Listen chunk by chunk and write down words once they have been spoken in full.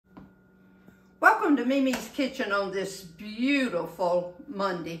welcome to MeMe's Kitchen on this beautiful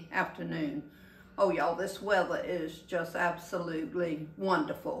Monday afternoon. Oh, y'all, this weather is just absolutely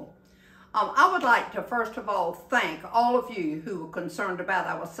wonderful. I would like to first of all thank all of you who were concerned about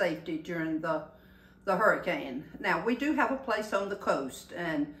our safety during the hurricane. Now, we do have a place on the coast,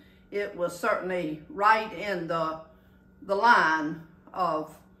 and it was certainly right in the line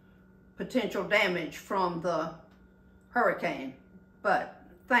of potential damage from the hurricane, but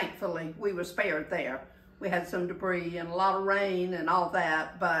thankfully, we were spared there. We had some debris and a lot of rain and all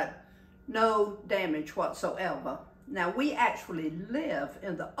that, but no damage whatsoever. Now, we actually live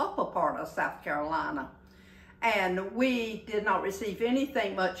in the upper part of South Carolina, and we did not receive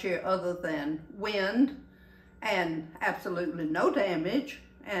anything much here other than wind and absolutely no damage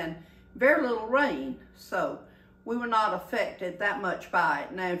and very little rain. So we were not affected that much by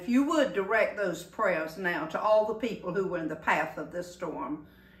it. Now, if you would direct those prayers now to all the people who were in the path of this storm.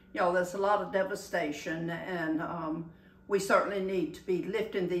 Y'all, there's a lot of devastation, and we certainly need to be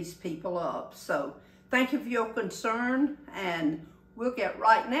lifting these people up. So thank you for your concern, and we'll get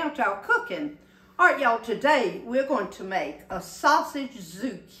right now to our cooking. All right, y'all, today we're going to make a sausage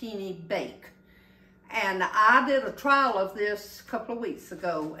zucchini bake. And I did a trial of this a couple of weeks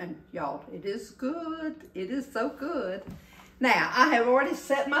ago, and y'all, it is good. It is so good. Now, I have already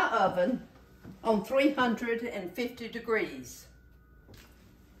set my oven on 350 degrees.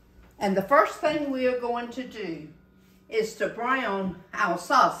 And the first thing we are going to do is to brown our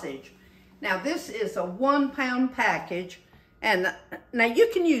sausage. Now, this is a 1 pound package, and now you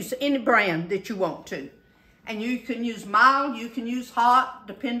can use any brand that you want to. And you can use mild, you can use hot,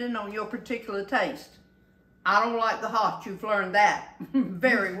 depending on your particular taste. I don't like the hot, you've learned that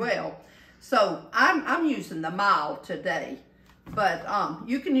very well. So I'm using the mild today, but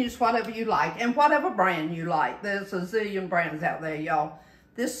you can use whatever you like and whatever brand you like. There's a zillion brands out there, y'all.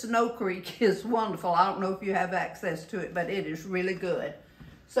 This Snow Creek is wonderful. I don't know if you have access to it, but it is really good.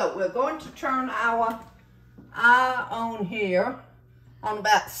 So we're going to turn our eye on here on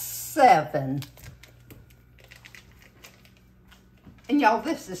about 7. And y'all,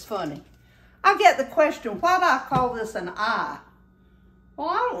 this is funny. I get the question, why do I call this an eye? Well,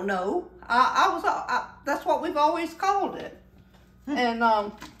 I don't know. That's what we've always called it.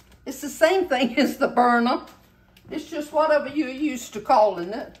 And it's the same thing as the burner. It's just whatever you're used to calling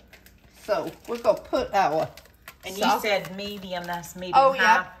it. So we're going to put our And you said medium, that's medium high?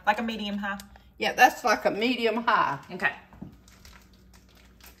 Yeah. Like a medium high? Yeah, that's like a medium high. Okay.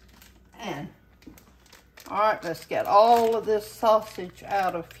 And, all right, let's get all of this sausage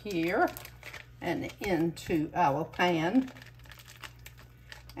out of here and into our pan.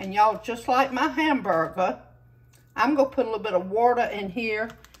 And y'all, just like my hamburger, I'm going to put a little bit of water in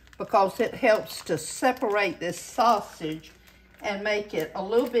here because it helps to separate this sausage and make it a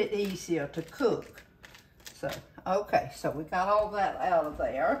little bit easier to cook. So, okay, so we got all that out of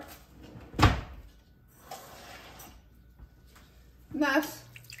there. And that's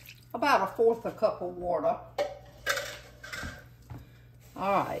about 1/4 cup of water.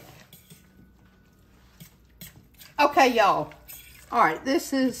 All right. Okay, y'all. All right,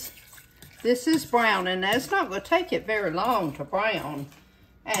 this is browning. Now, it's not going to take it very long to brown.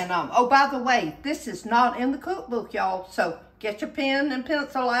 And, oh, by the way, this is not in the cookbook, y'all. So get your pen and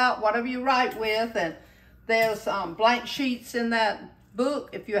pencil out, whatever you write with. And there's blank sheets in that book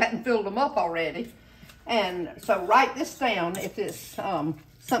if you hadn't filled them up already. And so write this down if it's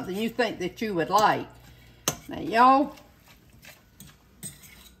something you think that you would like. Now, y'all,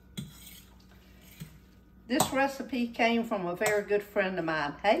 this recipe came from a very good friend of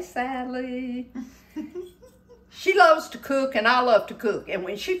mine. Hey, Sally. She loves to cook, and I love to cook. And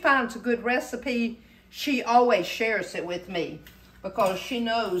when she finds a good recipe, she always shares it with me because she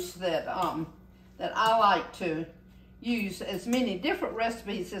knows that that I like to use as many different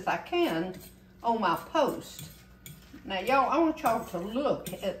recipes as I can on my post. Now, y'all, I want y'all to look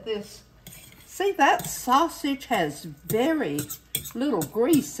at this. See, that sausage has very little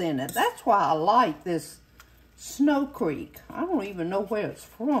grease in it. That's why I like this Snow Creek. I don't even know where it's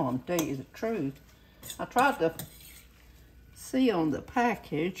from, to tell you the truth. I tried to see on the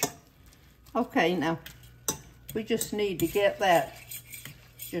package. Okay, now we just need to get that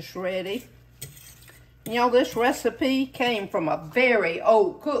just ready. And y'all, this recipe came from a very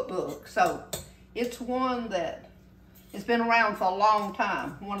old cookbook, so it's one that has been around for a long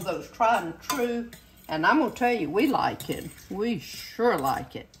time. One of those tried and true, and I'm gonna tell you, we like it. We sure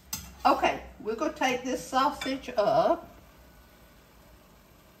like it. Okay, we're gonna take this sausage up.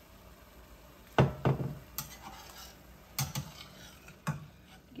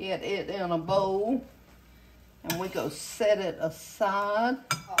 Get it in a bowl, and we go set it aside.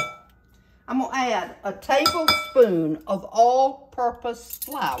 I'm gonna add a tablespoon of all-purpose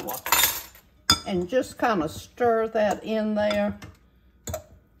flour and just kind of stir that in there.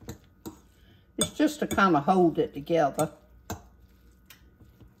 It's just to kind of hold it together.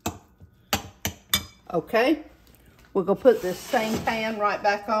 Okay, we're gonna put this same pan right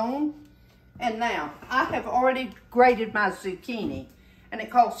back on. And now, I have already grated my zucchini, and it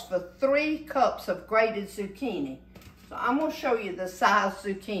calls for 3 cups of grated zucchini. So I'm gonna show you the size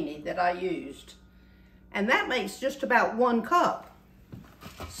zucchini that I used. And that makes just about 1 cup.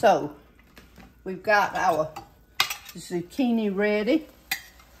 So, we've got our zucchini ready.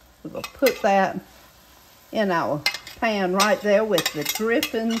 We're gonna put that in our pan right there with the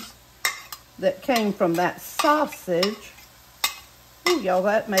drippings that came from that sausage. Ooh, y'all,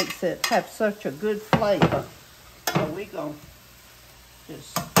 that makes it have such a good flavor. So we're gonna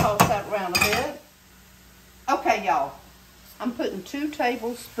just toss that around a bit. Okay, y'all, I'm putting 2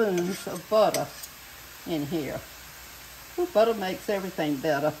 tablespoons of butter in here. Ooh, butter makes everything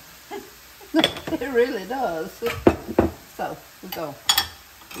better. It really does. So we're gonna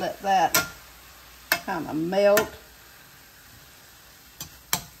let that kind of melt.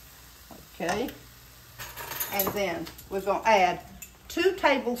 Okay. And then we're gonna add 2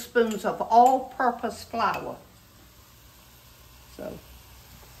 tablespoons of all-purpose flour. So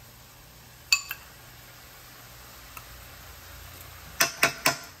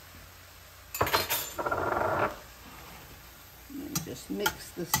and just mix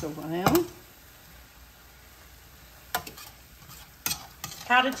this around.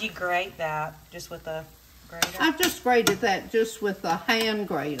 How did you grate that? Just with a grater? I just grated that just with a hand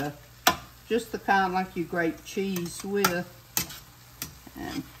grater. Just the kind like you grate cheese with.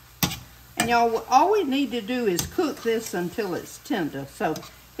 And y'all, all we need to do is cook this until it's tender. So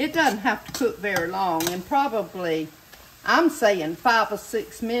it doesn't have to cook very long. And probably, I'm saying 5 or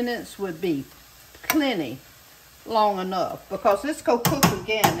 6 minutes would be plenty long enough. Because it's going to cook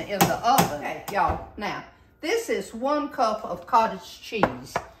again in the oven. Okay, y'all, now, this is 1 cup of cottage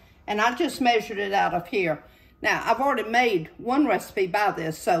cheese. And I just measured it out of here. Now, I've already made 1 recipe by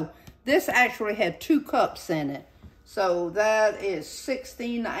this. So this actually had 2 cups in it. So that is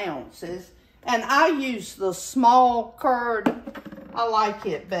 16 ounces. And I use the small curd. I like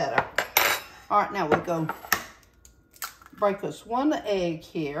it better. All right, now we're going to break us 1 egg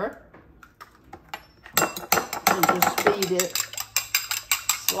here. And just beat it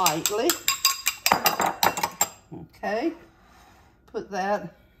slightly. Okay. Put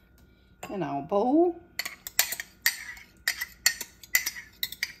that in our bowl.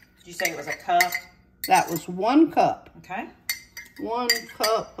 Did you say it was a cup? That was 1 cup. Okay. 1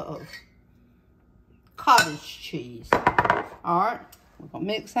 cup of cottage cheese. All right, we're gonna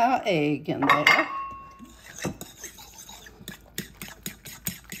mix our egg in there.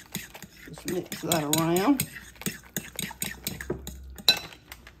 Just mix that around.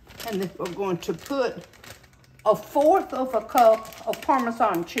 And then we're going to put 1/4 of a cup of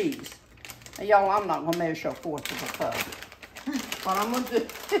Parmesan cheese. Now, y'all, I'm not gonna measure 1/4 of a cup. What I'm gonna do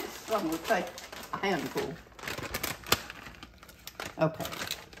is I'm gonna take a handful. Okay.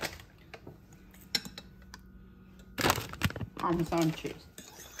 Parmesan cheese.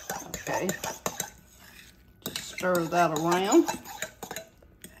 Okay. Just stir that around.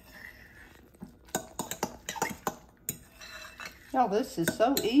 Y'all, this is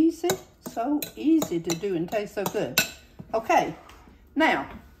so easy to do and tastes so good. Okay, now,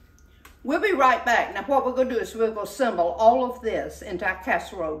 we'll be right back. Now, what we're going to do is we're going to assemble all of this into our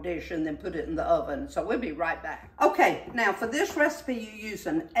casserole dish and then put it in the oven. So we'll be right back. Okay, now for this recipe, you use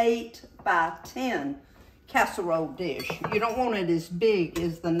an 8 by 10 casserole dish. You don't want it as big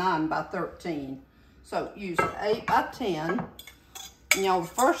as the 9 by 13. So use an 8 by 10. And y'all, the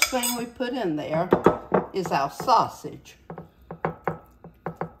first thing we put in there is our sausage.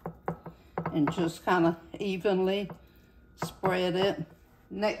 And just kind of evenly spread it.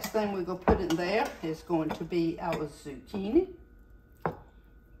 Next thing we're going to put in there is going to be our zucchini.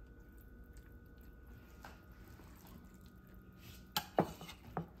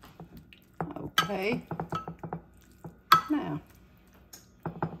 Okay. Now,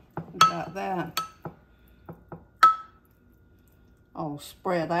 we got that all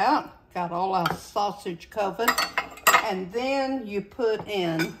spread out. Got all our sausage covered. And then you put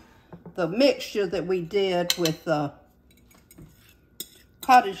in the mixture that we did with the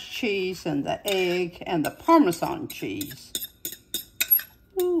cottage cheese and the egg and the Parmesan cheese.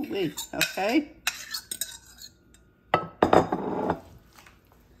 Ooh-wee, okay.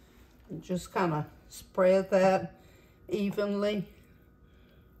 And just kind of spread that evenly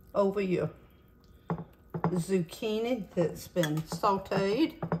over your zucchini that's been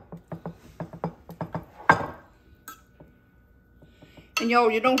sauteed. And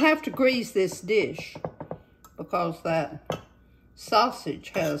y'all, you don't have to grease this dish because that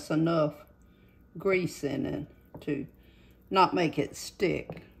sausage has enough grease in it to not make it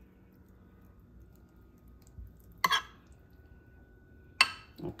stick.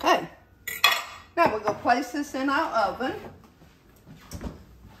 Okay, now we're going to place this in our oven.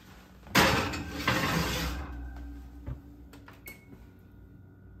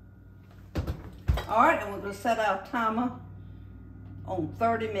 All right, and we're going to set our timer on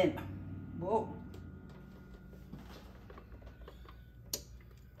 30 minutes. Whoa.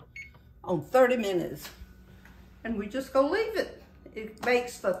 On 30 minutes. And we just go leave it. It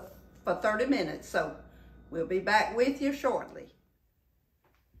bakes for 30 minutes, so we'll be back with you shortly.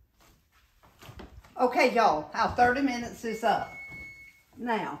 Okay, y'all, our 30 minutes is up.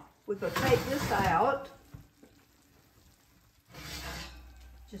 Now, we're going to take this out.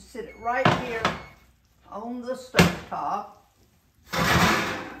 Just sit it right here on the stove top.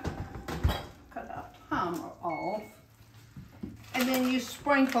 Cut our timer off. And then you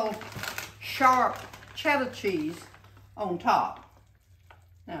sprinkle sharp cheddar cheese on top.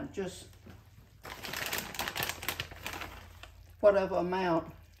 Now just whatever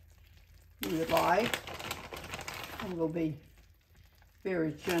amount you would like. I'm going to be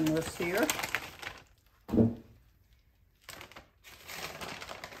very generous here.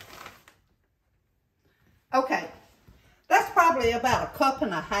 Okay, that's probably about 1.5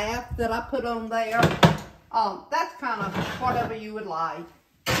 cups that I put on there. That's kind of whatever you would like.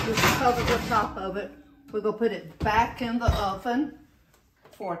 Just cover the top of it. We're going to put it back in the oven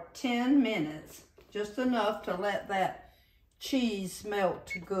for 10 minutes. Just enough to let that cheese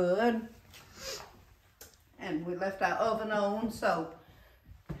melt good. And we left our oven on, so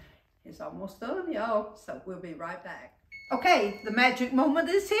it's almost done, y'all. So we'll be right back. Okay, the magic moment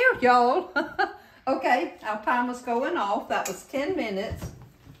is here, y'all. Okay, our timer's going off. That was 10 minutes.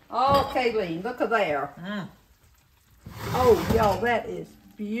 Oh, Kayleen, look at there. Oh, y'all, that is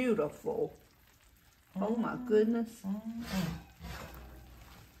beautiful. Oh, my goodness.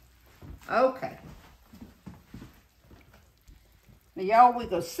 Okay. Now, y'all, we're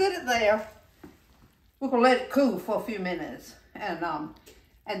going to sit it there. We're going to let it cool for a few minutes. And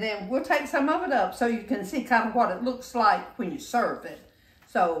then we'll take some of it up so you can see kind of what it looks like when you serve it.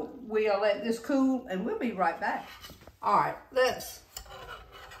 So we'll let this cool and we'll be right back. All right, let's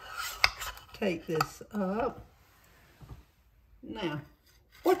take this up. Now,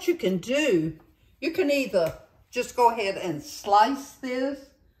 what you can do, you can either just go ahead and slice this,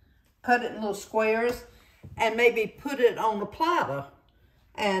 cut it in little squares, and maybe put it on a platter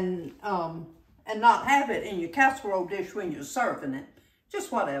and not have it in your casserole dish when you're serving it.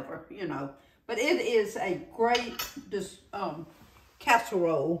 Just whatever, you know. But it is a great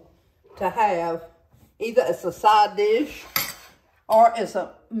casserole to have either as a side dish or as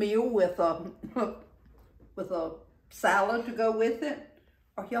a meal with a salad to go with it.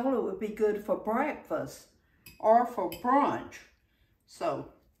 Or y'all, it would be good for breakfast or for brunch. So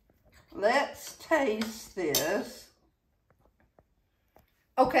let's taste this.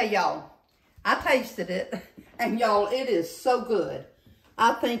 Okay, y'all, I tasted it and y'all, it is so good.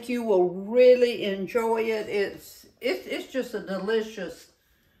 I think you will really enjoy it. It's just a delicious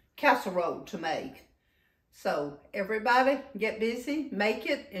casserole to make. So everybody get busy, make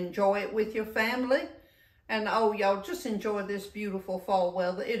it, enjoy it with your family. And oh, y'all, just enjoy this beautiful fall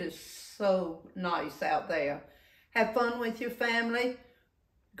weather. It is so nice out there. Have fun with your family.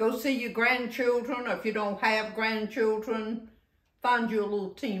 Go see your grandchildren, or if you don't have grandchildren, find you a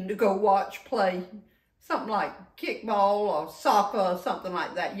little team to go watch play. Something like kickball or soccer or something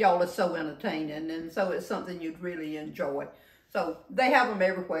like that. Y'all are so entertaining, and so it's something you'd really enjoy. So they have them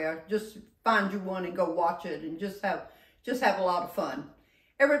everywhere. Just find you one and go watch it and just have a lot of fun.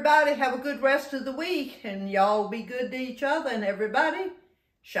 Everybody have a good rest of the week, and y'all be good to each other, and everybody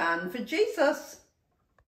shine for Jesus.